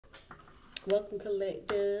Welcome,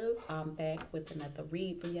 collective. I'm back with another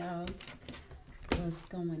read for y'all. What's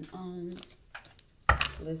going on?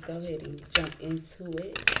 Let's go ahead and jump into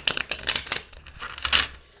it.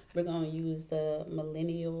 We're going to use the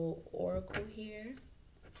Millennial Oracle here.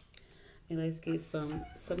 And let's get some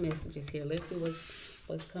messages here. Let's see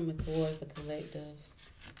what's coming towards the collective.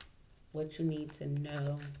 What you need to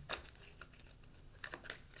know.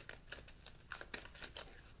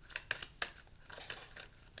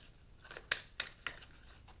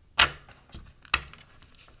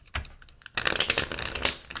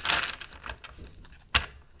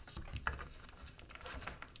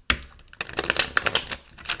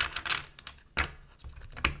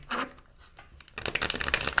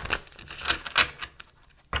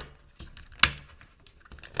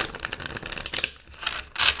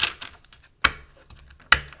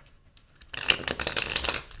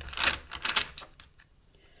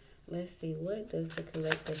 Let's see, what does the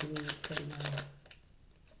collective need to know?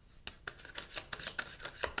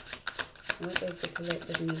 What does the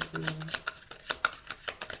collective need to know?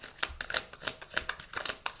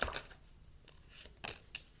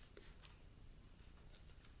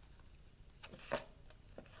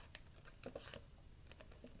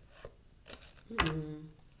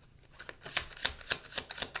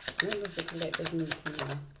 What does the collective need to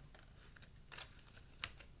know?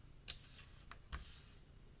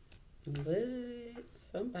 But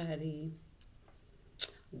somebody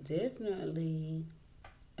definitely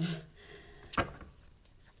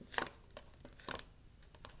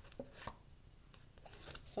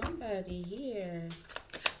somebody here,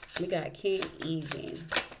 we got can't even.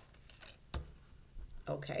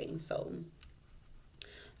 Okay, so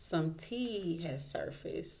some tea has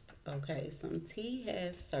surfaced. Okay, some tea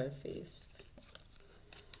has surfaced.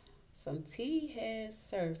 Some tea has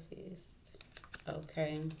surfaced.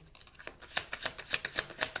 Okay.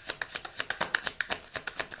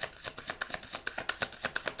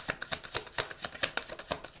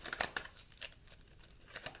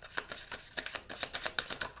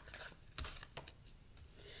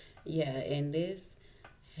 Yeah, and this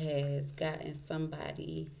has gotten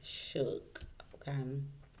somebody shook. Okay.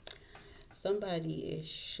 Somebody is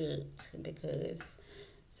shook because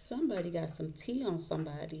somebody got some tea on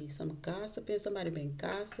somebody, some gossiping, somebody been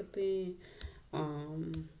gossiping.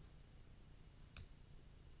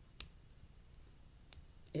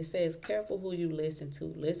 It says careful who you listen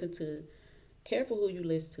to. Careful who you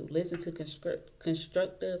listen to. Listen to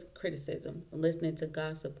constructive criticism. Listening to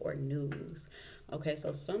gossip or news. Okay,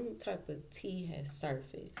 so some type of tea has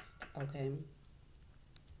surfaced. Okay.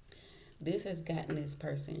 This has gotten this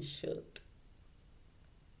person shook.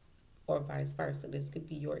 Or vice versa. This could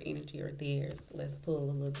be your energy or theirs. Let's pull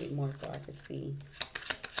a little bit more so I can see.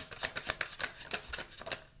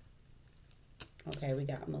 Okay, we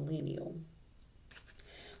got millennial.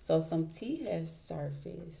 So some tea has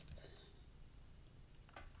surfaced.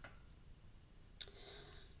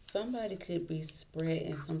 Somebody could be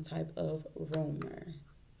spreading some type of rumor.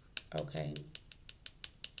 Okay.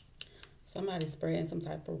 Somebody spreading some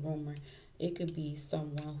type of rumor. It could be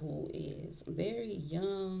someone who is very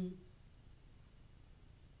young.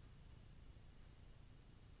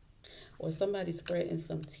 Or somebody spreading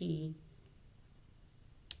some tea.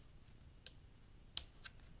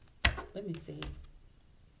 Let me see.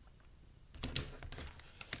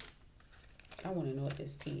 I want to know what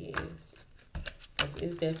this tea is. Because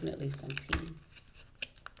it's definitely some tea.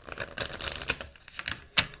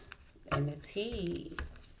 And the tea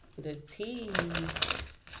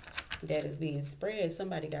that is being spread,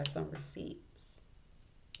 somebody got some receipts.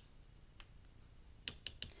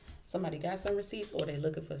 Somebody got some receipts or they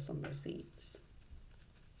looking for some receipts.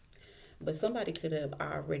 But somebody could have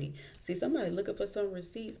already, see somebody looking for some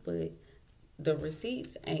receipts, but the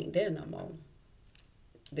receipts ain't there no more.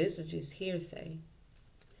 This is just hearsay.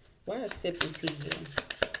 Why is sipping tea here?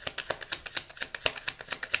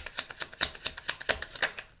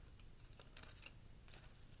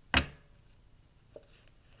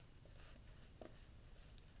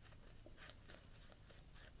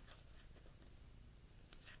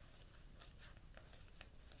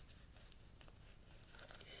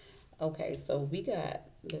 Okay, so we got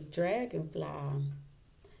the dragonfly.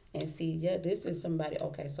 And see, yeah, this is somebody.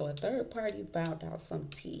 Okay, so a third party found out some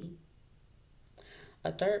tea.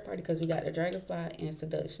 A third party, because we got the dragonfly and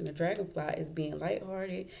seduction. The dragonfly is being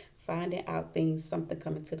lighthearted, finding out things, something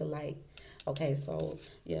coming to the light. Okay, so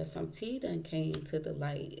yeah, some tea done came to the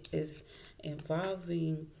light. It's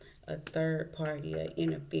involving a third party, a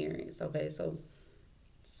interference. Okay, so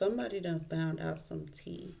somebody done found out some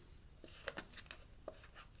tea.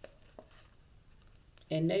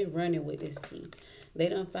 And they running with this tea. They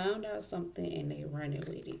done found out something and they running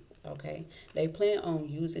with it. Okay, they plan on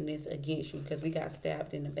using this against you because we got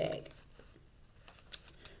stabbed in the back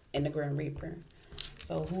in the Grim Reaper.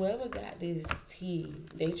 So whoever got this tea,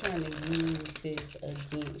 they trying to use this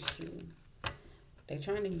against you. They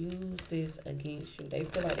trying to use this against you. They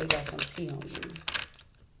feel like they got some tea on you.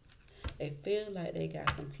 They feel like they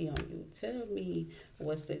got some tea on you. Tell me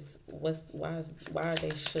what's this? Why are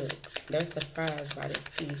they shook? They're surprised by this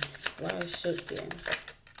tea. Why is shook there?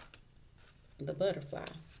 The butterfly.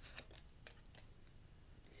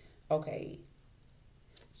 Okay.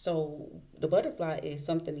 So the butterfly is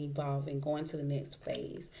something evolving, going to the next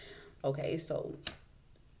phase. Okay, so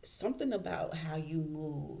something about how you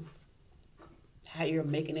move, how you're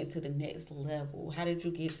making it to the next level. How did you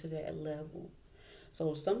get to that level?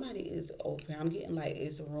 So somebody is open. I'm getting like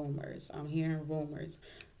it's rumors. I'm hearing rumors.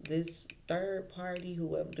 This third party,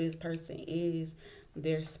 whoever this person is,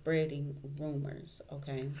 they're spreading rumors.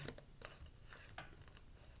 Okay.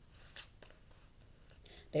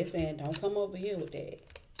 They saying don't come over here with that.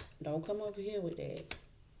 Don't come over here with that.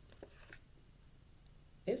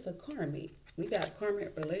 It's a karmic. We got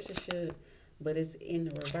karmic relationship, but it's in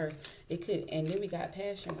the reverse. It could, and then we got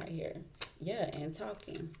passion right here. Yeah, and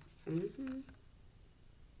talking.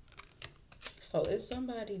 So it's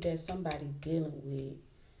somebody that somebody dealing with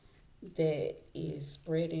that is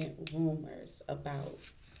spreading rumors about,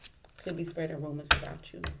 could be spreading rumors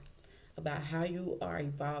about you, about how you are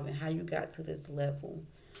evolving, how you got to this level.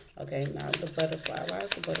 Okay, now the butterfly. Why is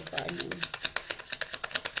the butterfly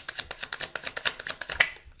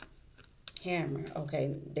here? Hammer.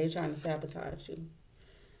 Okay, they trying to sabotage you.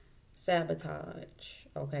 Sabotage.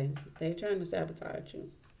 Okay, they trying to sabotage you.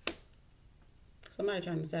 Somebody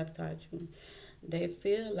trying to sabotage you. They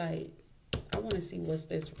feel like, I want to see what's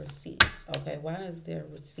this receipts. Okay, why is there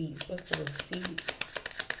receipts? What's the receipts?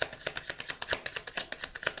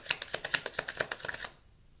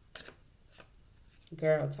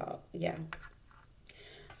 Girl talk. Yeah.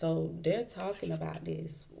 So they're talking about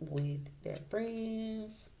this with their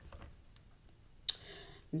friends.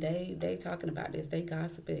 They talking about this. They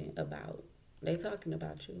gossiping about. They talking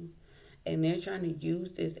about you. And they're trying to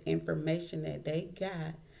use this information that they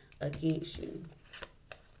got against you.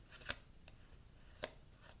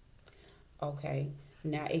 Okay.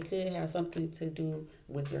 Now, it could have something to do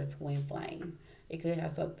with your twin flame. It could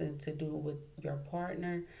have something to do with your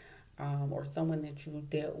partner, or someone that you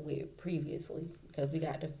dealt with previously. Because we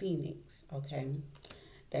got the Phoenix. Okay.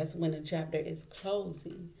 That's when the chapter is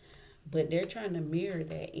closing. But they're trying to mirror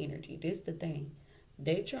that energy. This is the thing.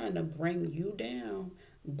 They're trying to bring you down,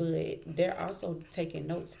 but they're also taking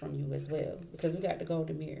notes from you as well, because we got the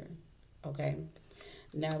golden mirror. Okay.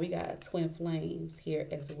 Now we got twin flames here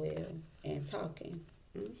as well and talking.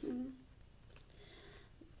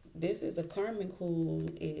 This is a karmic who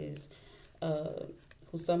is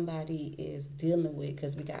who somebody is dealing with,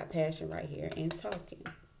 because we got passion right here and talking.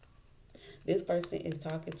 This person is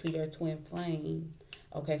talking to your twin flame.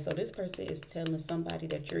 Okay, so this person is telling somebody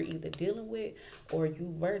that you're either dealing with or you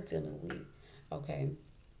were dealing with, okay,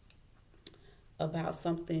 about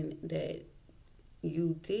something that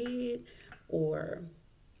you did or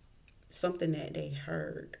something that they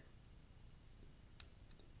heard.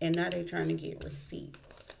 And now they're trying to get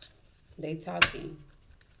receipts. They talking.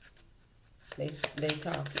 They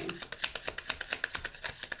talking.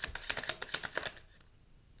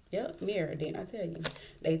 Yep, mirror. Didn't I tell you?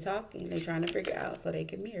 They talking. They trying to figure out so they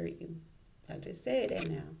can mirror you. I just said that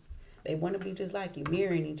now. They want to be just like you,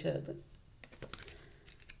 mirroring each other.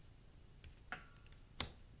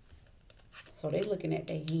 So they looking at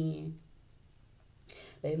their hand.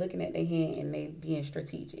 They looking at their hand and they being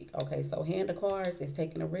strategic. Okay, so hand of cards is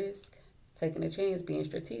taking a risk, taking a chance, being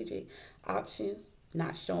strategic. Options,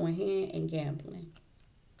 not showing hand, and gambling.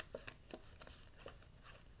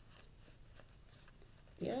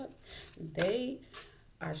 Yep. They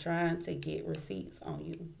are trying to get receipts on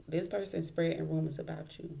you. This person spreading rumors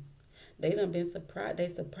about you. They done been surprised.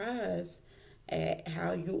 They surprised at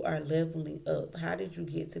how you are leveling up. How did you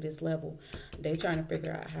get to this level? They trying to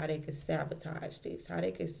figure out how they could sabotage this, how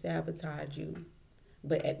they could sabotage you.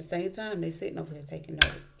 But at the same time, they sitting over here taking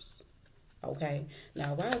notes. Okay.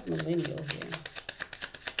 Now, why is millennial here?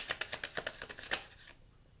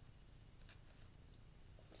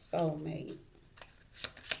 Soulmate.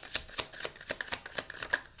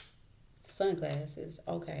 Sunglasses.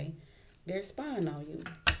 Okay. They're spying on you.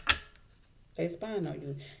 They spying on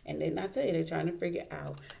you. And then I tell you, they're trying to figure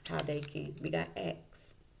out how they can. We got X.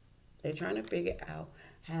 They're trying to figure out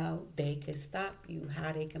how they can stop you,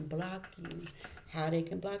 how they can block you, how they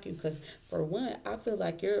can block you. Because for one, I feel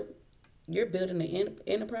like you're building an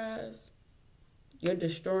enterprise. You're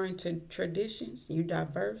destroying traditions. You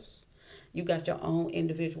diverse. You got your own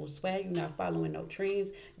individual swag. You're not following no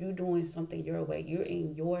trends. You doing something your way. You're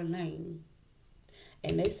in your lane.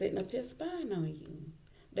 And they sitting up here spying on you.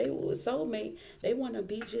 They were soulmate. They want to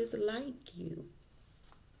be just like you.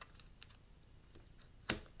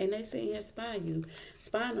 And they sitting here spying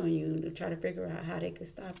on you to try to figure out how they can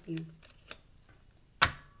stop you.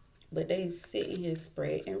 But they sitting here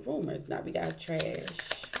spreading rumors. Now we got trash.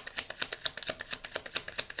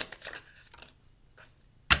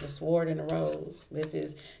 The sword and the rose. This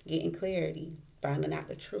is getting clarity, finding out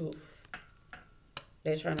the truth.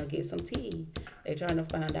 They're trying to get some tea. They're trying to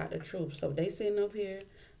find out the truth. So they sitting up here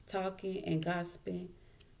talking and gossiping.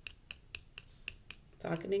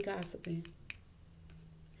 Talking and gossiping.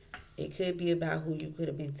 It could be about who you could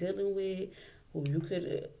have been dealing with, who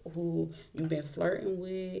you've been flirting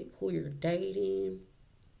with, who you're dating.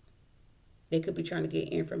 They could be trying to get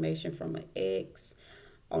information from an ex.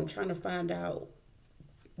 I'm trying to find out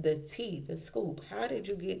the tea, the scoop. How did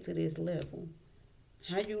you get to this level?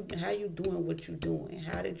 How you doing what you doing?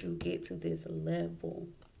 How did you get to this level?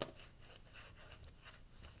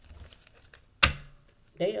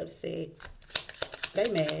 They upset. They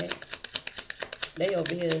mad. They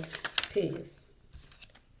over here pissed.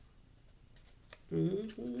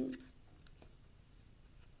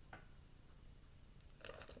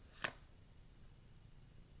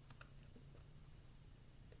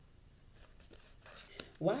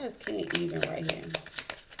 Why is can't even right here?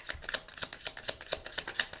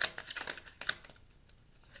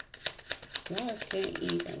 Why is can't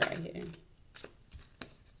even right here?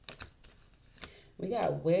 We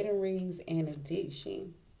got wedding rings and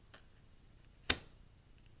addiction.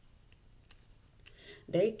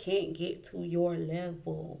 They can't get to your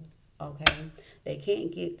level, okay? They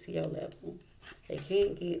can't get to your level. They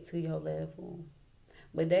can't get to your level.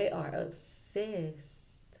 But they are obsessed.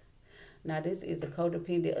 Now, this is a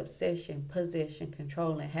codependent obsession, possession,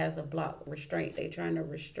 controlling, has a block, restraint. They're trying to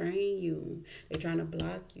restrain you. They're trying to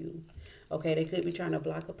block you. Okay, they could be trying to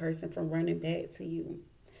block a person from running back to you.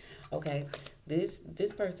 Okay, this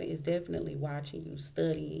person is definitely watching you,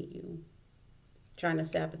 studying you, trying to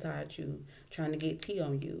sabotage you, trying to get tea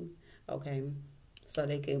on you. Okay, so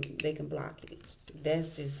they can block it.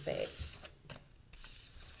 That's just facts.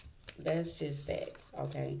 That's just facts.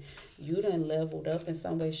 Okay, you done leveled up in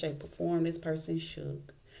some way, shape, or form. This person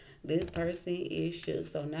shook. This person is shook.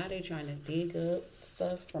 So now they're trying to dig up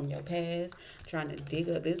stuff from your past, trying to dig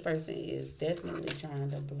up. This person is definitely trying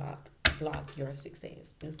to block your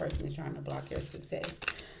success. This person is trying to block your success.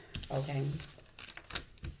 Okay.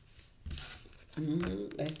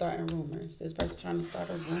 They starting rumors. This person trying to start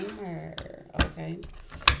a rumor. Okay.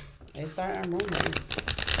 They starting rumors.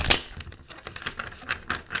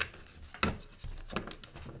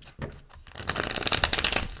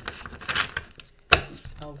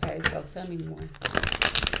 Okay, so tell me more.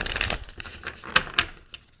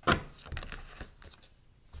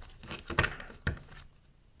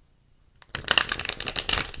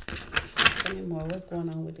 Tell me more. What's going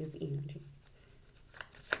on with this energy?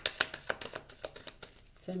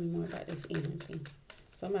 Tell me more about this energy.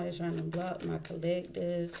 Somebody's trying to block my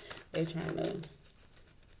collective. They're trying to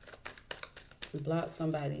block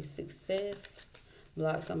somebody's success,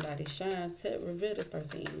 block somebody's shine. Reveal this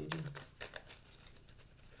person's energy.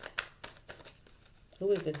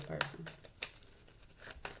 Who is this person?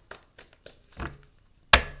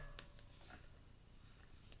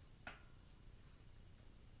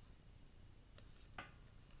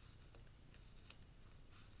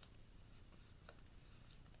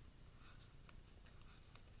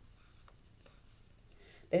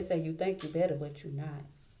 They say you think you better, but you're not.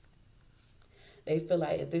 They feel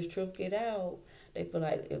like if this truth get out,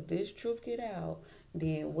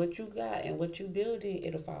 then what you got and what you building,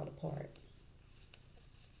 it'll fall apart.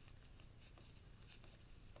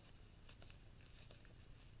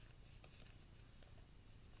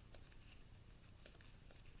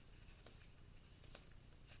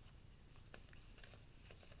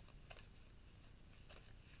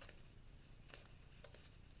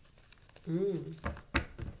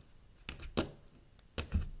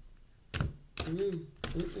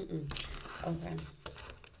 Okay.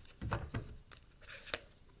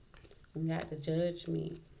 We got the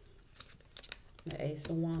Judgment, the Ace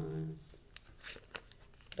of Wands,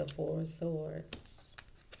 the Four of Swords,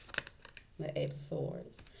 the Eight of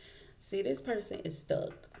Swords. See, this person is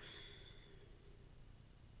stuck.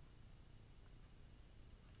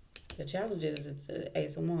 The challenge is the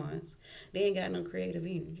Ace of Wands. They ain't got no creative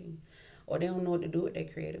energy, or they don't know what to do with their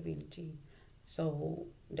creative energy. So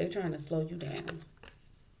they're trying to slow you down.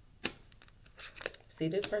 See,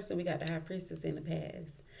 this person, we got the high priestess in the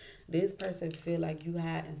past. This person feel like you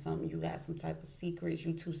hiding something. You got some type of secrets.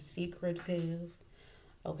 You too secretive.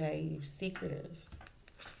 Okay, you secretive.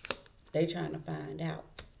 They trying to find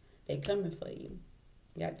out. They coming for you.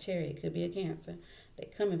 Got Chariot, could be a Cancer. They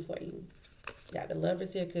coming for you. Got the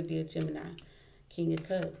Lovers here, could be a Gemini. King of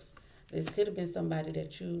Cups. This could have been somebody that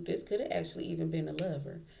this could have actually even been a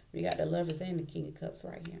lover. We got the Lovers and the King of Cups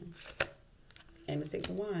right here. And the Six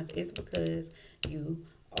of Wands. It's because you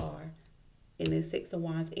are in this Six of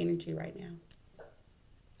Wands energy right now.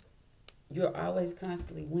 You're always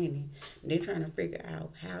constantly winning. They're trying to figure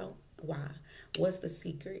out how, why. What's the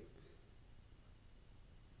secret?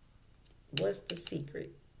 What's the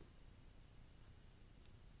secret?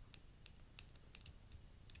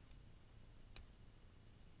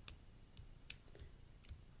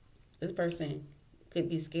 This person could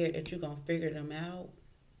be scared that you're going to figure them out.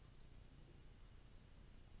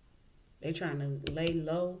 They trying to lay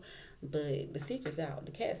low, but the secret's out.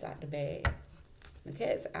 The cat's out the bag. The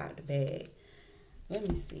cat's out the bag. Let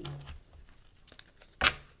me see.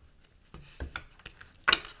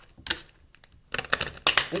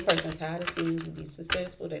 This person tired of seeing you be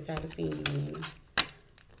successful. They tired of seeing you win.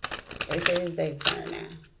 They say it's their turn now.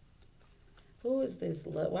 Who is this?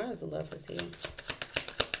 Why is the Lovers here?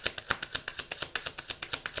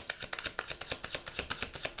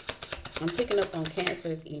 I'm picking up on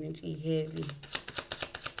Cancer's energy heavy.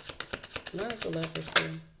 Why is the Lovers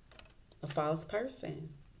here? A false person.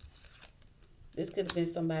 This could have been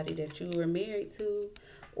somebody that you were married to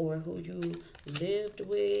or who you lived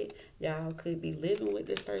with. Y'all could be living with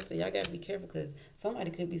this person. Y'all got to be careful because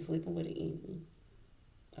somebody could be sleeping with an enemy.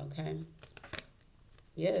 Okay?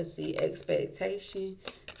 Yeah, see, expectation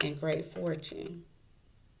and great fortune.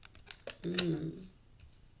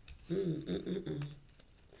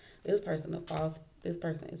 This person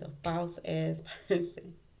is a false ass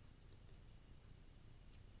person.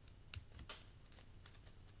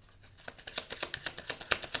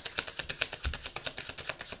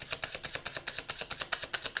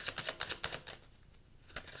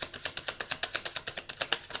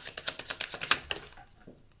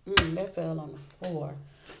 That fell on the floor.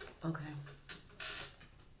 Okay.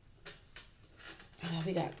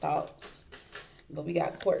 We got thoughts, but we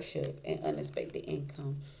got courtship and unexpected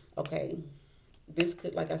income. Okay. This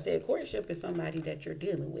could, like I said, courtship is somebody that you're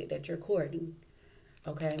dealing with, that you're courting.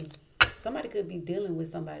 Okay. Somebody could be dealing with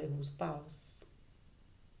somebody who's false.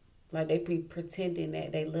 Like they be pretending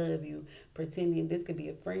that they love you, pretending this could be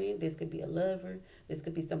a friend, this could be a lover, this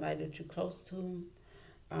could be somebody that you're close to.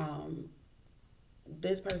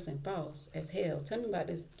 This person false as hell. Tell me about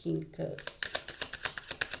this King of Cups.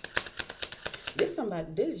 This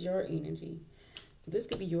is your energy. This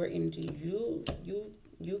could be your energy.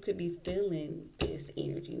 You could be feeling this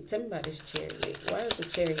energy. Tell me about this Chariot. Why is the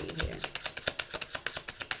Chariot here?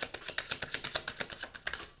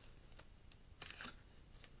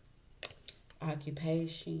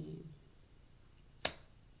 Occupation.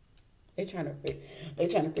 They're trying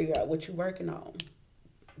to figure out what you're working on,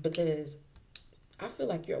 because I feel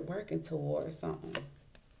like you're working towards something.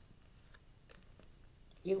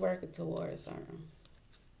 You're working towards something.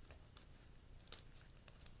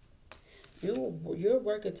 You're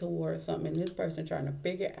working towards something, and this person trying to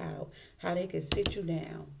figure out how they can sit you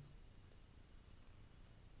down.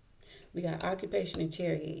 We got occupation and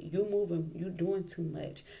Chariot. You moving, you doing too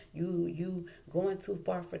much. You going too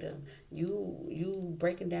far for them. You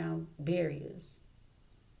breaking down barriers.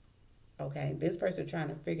 Okay, this person trying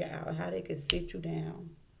to figure out how they can sit you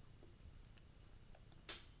down.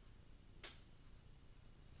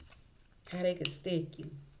 How they can stick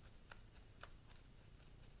you.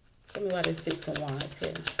 Tell me why there's Six of Wands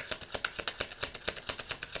here.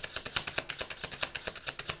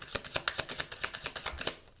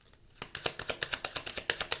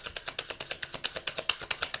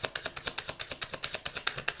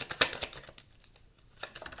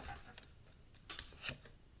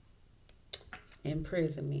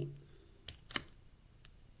 Imprisonment.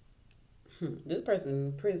 This person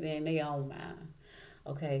in prison in their own mind.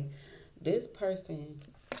 Okay, this person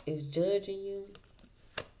is judging you.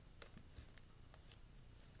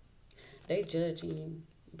 They judging you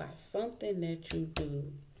by something that you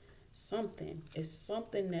do. Something. It's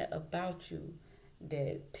something that about you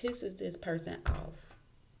that pisses this person off.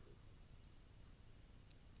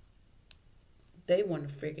 They want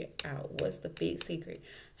to figure out what's the big secret.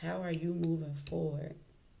 How are you moving forward?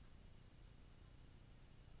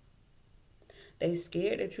 They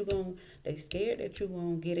scared that you're gonna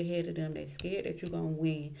get ahead of them. They scared that you're gonna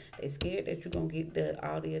win. They scared that you're gonna get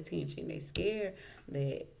all the attention. They scared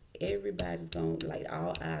that everybody's gonna, like,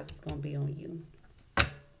 all eyes is gonna be on you.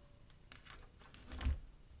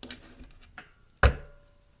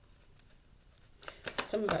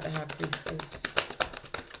 Tell me about the high priestess.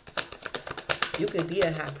 You could be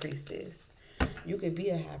a high priestess. You could be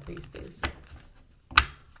a high priestess.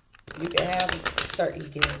 You can have certain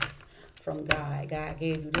gifts from God. God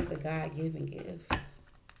gave you. This is a God-given gift.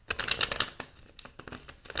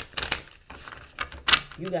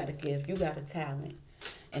 You got a gift. You got a talent.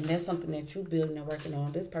 And that's something that you building and working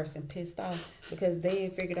on. This person pissed off because they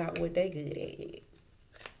ain't figured out what they good at yet.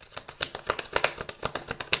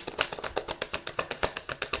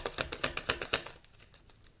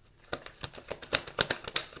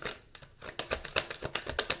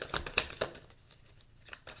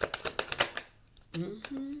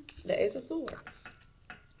 The Ace of Swords.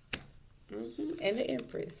 And the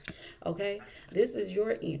Empress. Okay? This is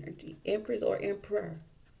your energy. Empress or Emperor.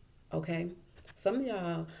 Okay? Some of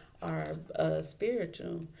y'all are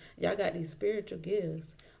spiritual. Y'all got these spiritual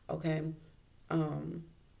gifts. Okay?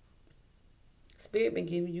 Spirit been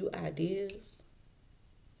giving you ideas.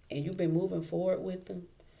 And you've been moving forward with them.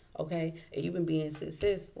 Okay? And you've been being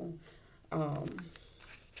successful.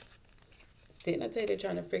 Didn't I tell you they're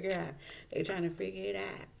trying to figure out? They're trying to figure it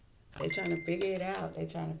out. They're trying to figure it out. They're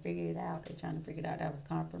trying to figure it out. They're trying to figure it out. That was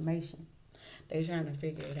confirmation. They're trying to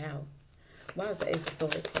figure it out. Why is the Ace of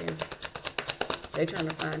Swords here? They're trying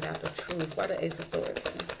to find out the truth. Why the Ace of Swords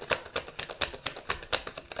here?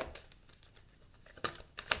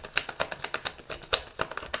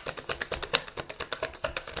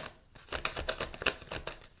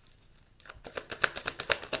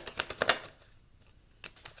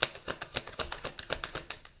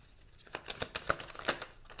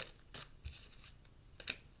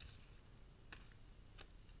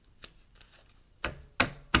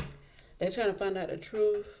 They're trying to find out the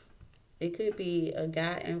truth. It could be a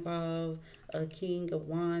guy involved, a King of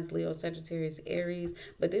Wands, Leo, Sagittarius, Aries.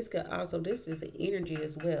 But this could also, this is an energy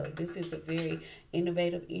as well. This is a very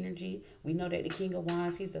innovative energy. We know that the King of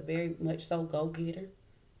Wands, he's a very much so go-getter.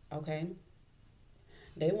 Okay?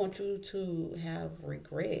 They want you to have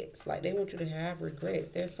regrets. Like, they want you to have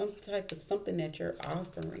regrets. There's some type of something that you're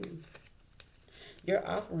offering. You're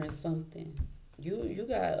offering something. You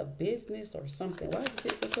got a business or something. Why is the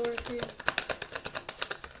Six of Swords here?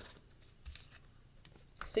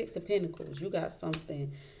 Six of Pentacles. You got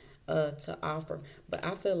something to offer. But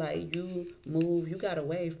I feel like you got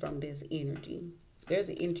away from this energy. There's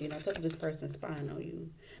an energy, and I told you this person's spying on you.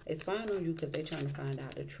 They spying on you because they're trying to find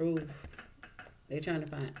out the truth. They're trying to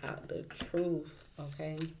find out the truth,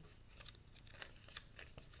 okay?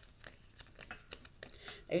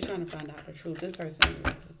 They're trying to find out the truth. This person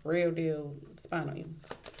is real deal spying on you.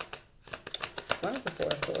 Why is the Four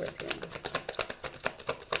of Swords here?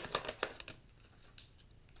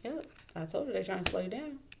 Yep, I told you they're trying to slow you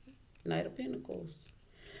down. Knight of Pentacles.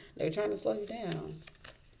 They're trying to slow you down.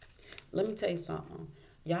 Let me tell you something.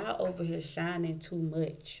 Y'all over here shining too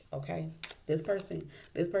much, okay? This person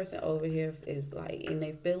over here is like in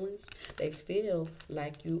their feelings. They feel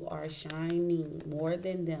like you are shining more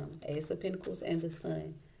than them. Ace of Pentacles and the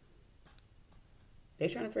Sun. They're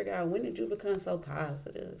trying to figure out, when did you become so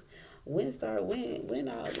positive? When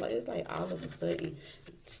all, like, it's like all of a sudden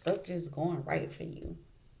stuff just going right for you.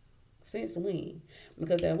 Since when?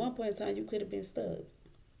 Because at one point in time you could have been stuck.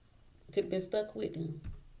 You could have been stuck with them.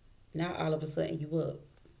 Now all of a sudden you up.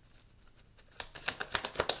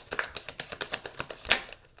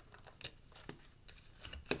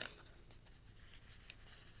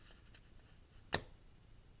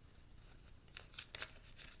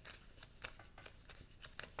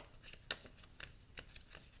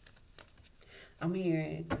 I'm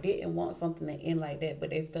hearing didn't want something to end like that, but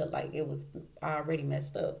they felt like it was already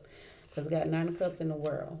messed up. Because we got Nine of Cups in the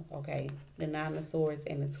world, okay? The Nine of Swords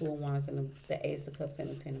and the Two of Wands and the Ace of Cups and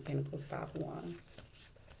the Ten of Pentacles, Five of Wands.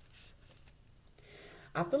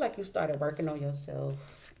 I feel like you started working on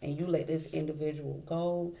yourself and you let this individual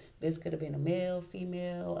go. This could have been a male,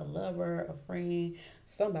 female, a lover, a friend,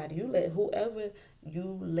 somebody. You let whoever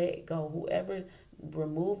you let go, whoever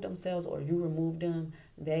removed themselves or you removed them,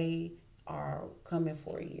 they are coming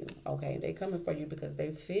for you, okay? They coming for you because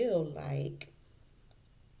they feel like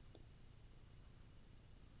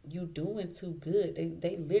you doing too good.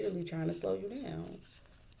 They literally trying to slow you down.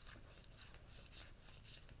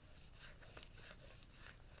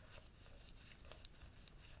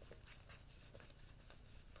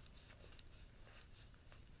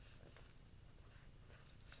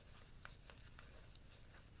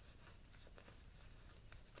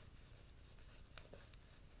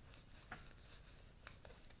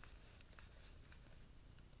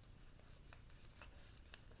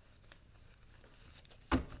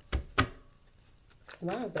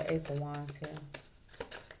 Why is the Ace of Wands here?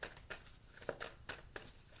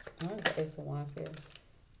 Why is the Ace of Wands here?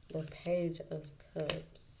 The Page of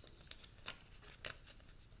Cups.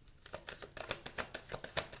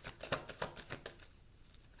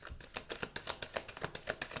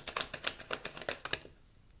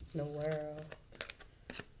 The World.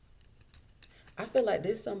 I feel like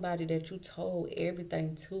this somebody that you told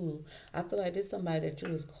everything to. I feel like this somebody that you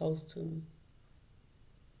was close to.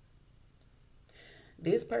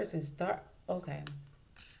 This person okay.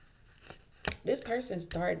 This person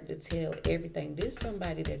started to tell everything. This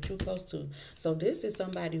somebody that you close to. So this is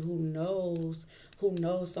somebody who knows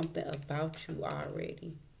something about you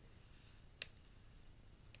already.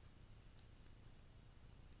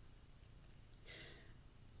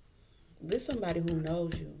 This somebody who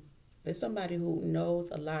knows you. There's somebody who knows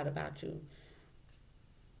a lot about you.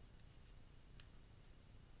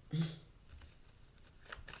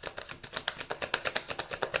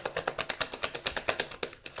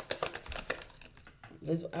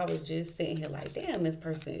 I was just sitting here like, damn, this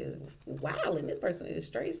person is wild and this person is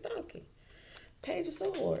straight stalking. Page of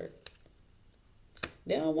Swords.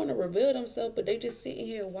 They don't want to reveal themselves, but they just sitting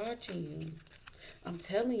here watching you. I'm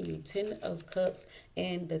telling you, 10 of Cups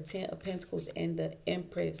and the 10 of Pentacles and the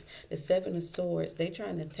Empress, the 7 of Swords. Man,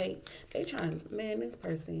 this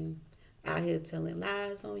person out here telling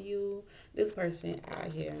lies on you. This person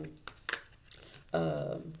out here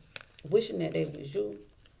wishing that they was you.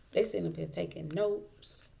 They sitting up here taking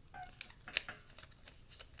notes.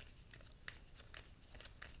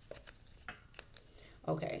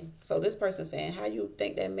 Okay, so this person saying, how you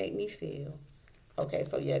think that make me feel? Okay,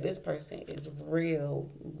 so yeah, this person is real.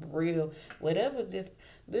 Whatever this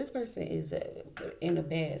person is in a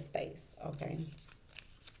bad space. Okay.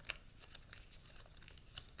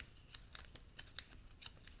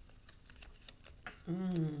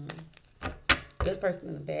 This person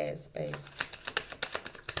in a bad space.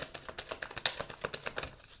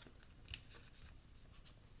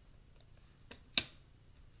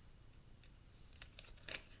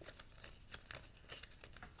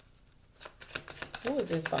 Who is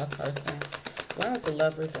this false person? Why are the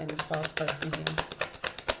Lovers and this false person here?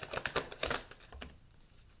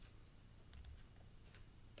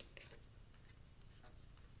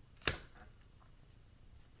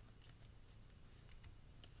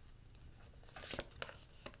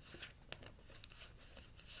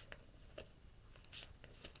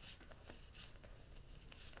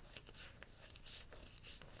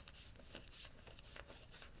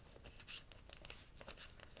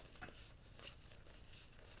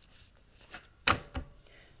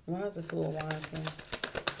 Why is the Two of Wands here?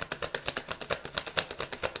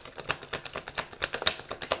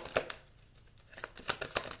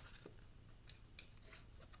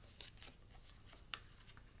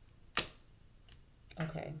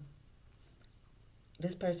 Okay.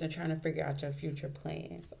 This person trying to figure out your future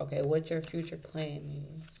plans. Okay, what your future plan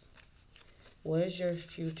is. What is your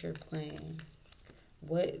future plan?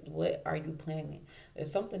 What are you planning?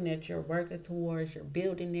 It's something that you're working towards, you're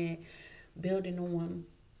building on.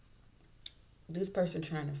 This person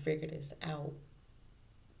trying to figure this out.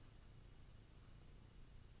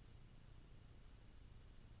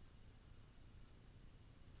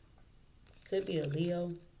 Could be a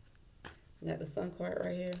Leo. We got the Sun card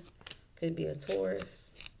right here. Could be a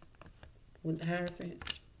Taurus with the Hierophant.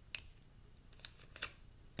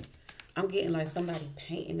 I'm getting like somebody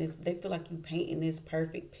painting this. They feel like you painting this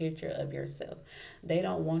perfect picture of yourself. They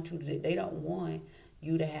don't want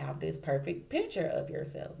you to have this perfect picture of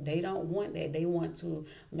yourself. They don't want that. They want to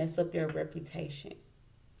mess up your reputation.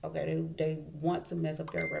 Okay, they want to mess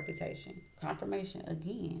up your reputation. Confirmation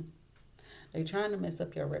again. They're trying to mess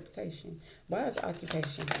up your reputation. Why is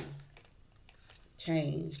occupation here?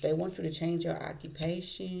 Change. They want you to change your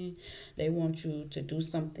occupation. They want you to do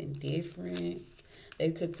something different. They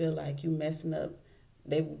could feel like you messing up.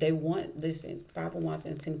 They want, listen, 5 of Wands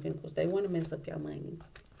and 10 of Pentacles. They want to mess up your money.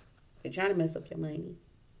 They're trying to mess up your money.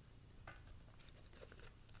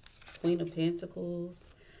 Queen of Pentacles.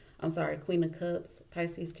 I'm sorry, Queen of Cups,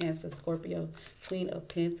 Pisces, Cancer, Scorpio, Queen of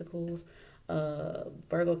Pentacles,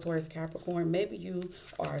 Virgo, Taurus, Capricorn. Maybe you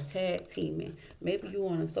are tag teaming. Maybe you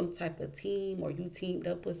on some type of team or you teamed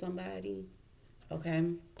up with somebody. Okay?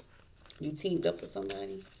 You teamed up with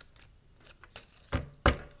somebody.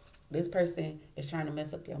 This person is trying to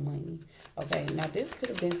mess up your money. Okay, now this could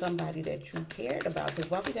have been somebody that you cared about. Because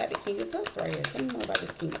why we got the King of Cups right here? Tell me more about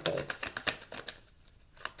this King of Cups.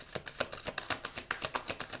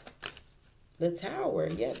 The Tower.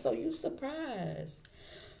 Yeah, so you surprised.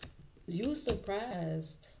 You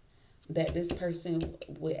surprised that this person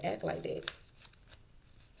would act like that.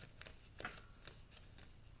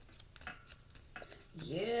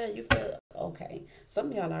 Yeah, you feel... Okay, some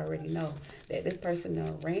of y'all already know that this person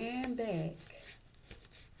done ran back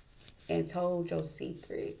and told your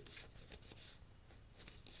secret.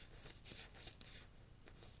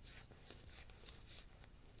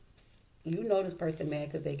 You know this person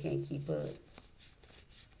mad because they can't keep up.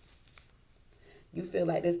 You feel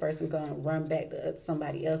like this person gonna run back to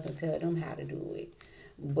somebody else and tell them how to do it,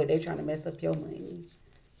 but they trying to mess up your money.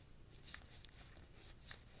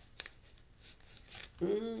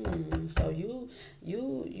 So you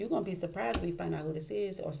gonna be surprised when you find out who this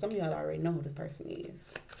is, or some of y'all already know who this person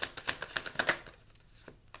is.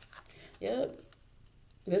 Yep,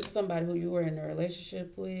 this is somebody who you were in a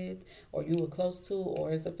relationship with, or you were close to,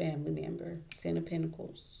 or is a family member. Ten of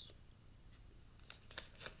Pentacles.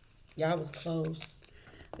 Y'all was close.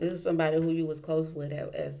 This is somebody who you was close with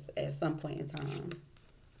at some point in time.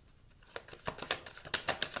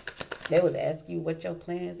 They was asking you what your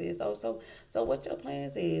plans is. Oh, so what your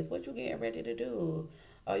plans is? What you getting ready to do?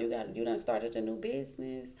 Oh, you done started a new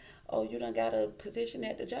business. Oh, you done got a position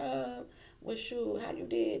at the job. Well, shoot, how you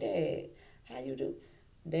did that? How you do?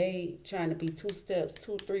 They trying to be 2 steps,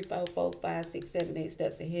 2, 3, 4, 4, 5, 6, 7, 8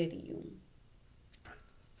 steps ahead of you.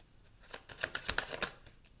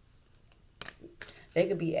 They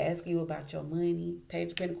could be asking you about your money,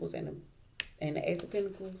 Page of Pentacles and the Ace of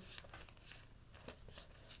Pentacles.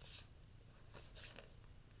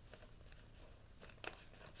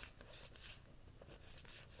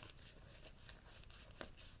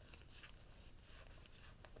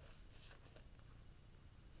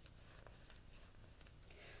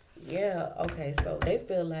 Yeah, okay, so they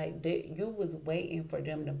feel like you was waiting for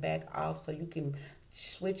them to back off so you can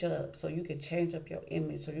switch up, so you could change up your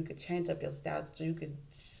image, so you could change up your style, so you could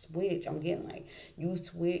switch. I'm getting like you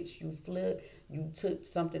switch, you flip, you took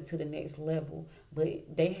something to the next level, but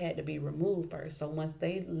they had to be removed first. So once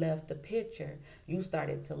they left the picture, you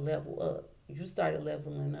started to level up. You started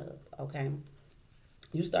leveling up, okay?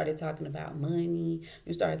 You started talking about money.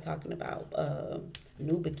 You started talking about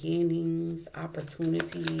new beginnings,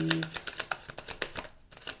 opportunities.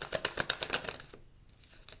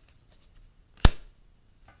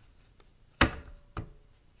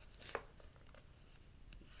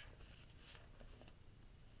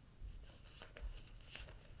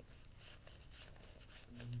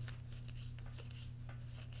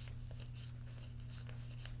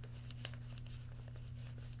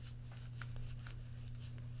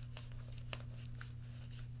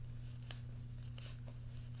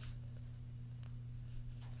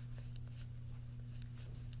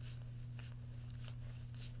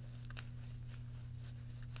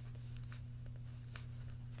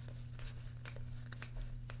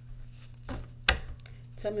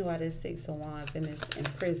 Tell me why this Six of Wands and this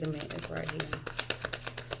imprisonment is right here.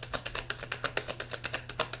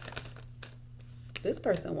 This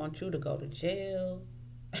person wants you to go to jail.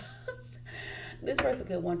 This person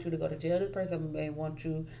could want you to go to jail. This person may want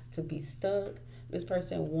you to be stuck. This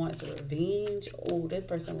person wants revenge. Oh, this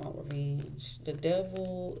person wants revenge. The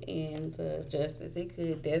Devil and the Justice. It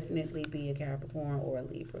could definitely be a Capricorn or a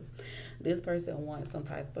Libra. This person wants some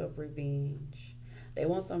type of revenge. They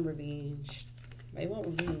want some revenge. They want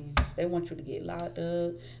revenge. They want you to get locked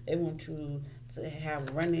up. They want you to have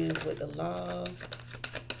run-ins with the law.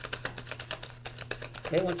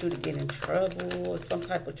 They want you to get in trouble or some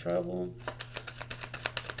type of trouble.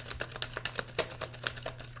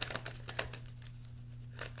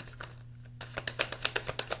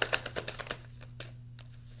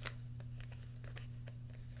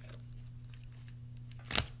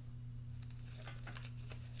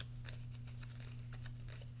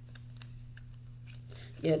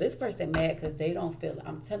 Yeah, this person mad because they don't feel,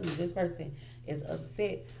 I'm telling you, this person is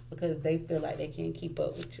upset because they feel like they can't keep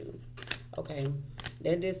up with you. Okay,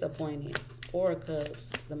 they're disappointed. Four of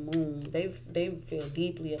Cups, the Moon, they feel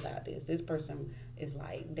deeply about this. This person is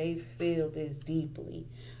like, they feel this deeply.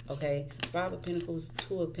 Okay, Five of Pentacles,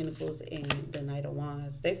 Two of Pentacles, and the Knight of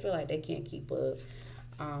Wands. They feel like they can't keep up.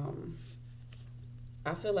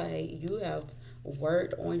 I feel like you have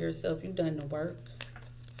worked on yourself. You've done the work.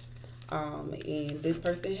 And this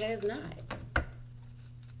person has not.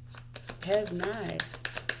 Has not.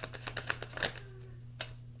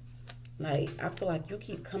 Like, I feel like you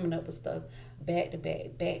keep coming up with stuff back to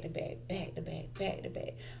back, back to back, back to back, back to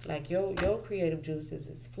back. Like, your creative juices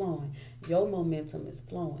is flowing. Your momentum is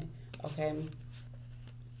flowing, okay?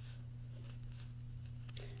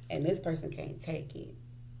 And this person can't take it.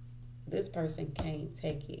 This person can't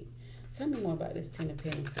take it. Tell me more about this Ten of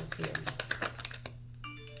Pentacles here.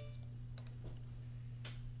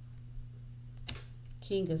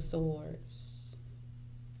 King of Swords.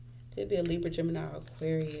 Could be a Libra, Gemini, or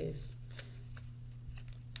Aquarius.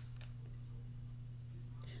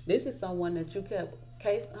 This is someone that you kept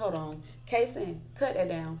case. Hold on, casing. Cut that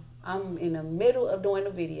down. I'm in the middle of doing a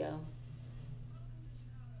video.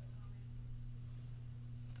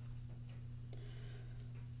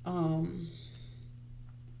 Um,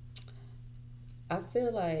 I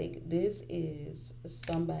feel like this is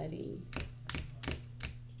somebody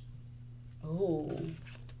who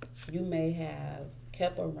you may have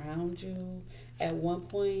kept around you at one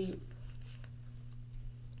point.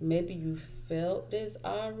 Maybe you felt this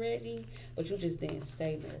already, but you just didn't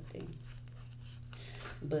say nothing.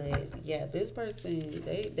 But yeah, this person,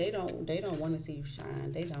 they don't want to see you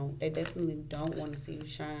shine. They definitely don't want to see you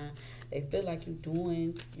shine. They feel like you're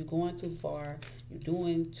going too far, you're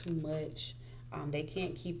doing too much. They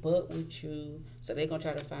can't keep up with you, so they're gonna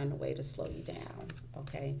try to find a way to slow you down.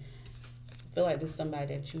 Okay, feel like this is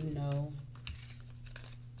somebody that you know.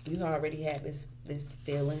 You already had this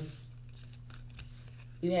feeling.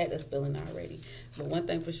 You had this feeling already. But one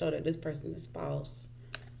thing for sure, that this person is false.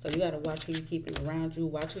 So you gotta watch who you're keeping around you,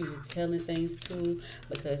 watch who you're telling things to,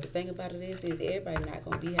 because the thing about it is everybody not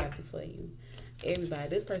gonna be happy for you. Everybody,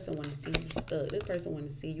 this person want to see you stuck. This person want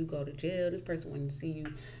to see you go to jail. This person want to see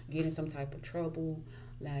you get in some type of trouble.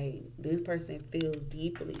 Like, this person feels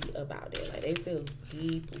deeply about it. Like, they feel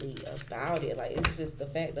deeply about it. Like, it's just the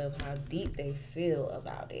fact of how deep they feel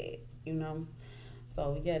about it, you know?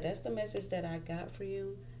 So, yeah, that's the message that I got for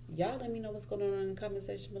you. Y'all let me know what's going on in the comment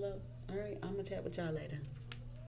section below. All right, I'm going to chat with y'all later.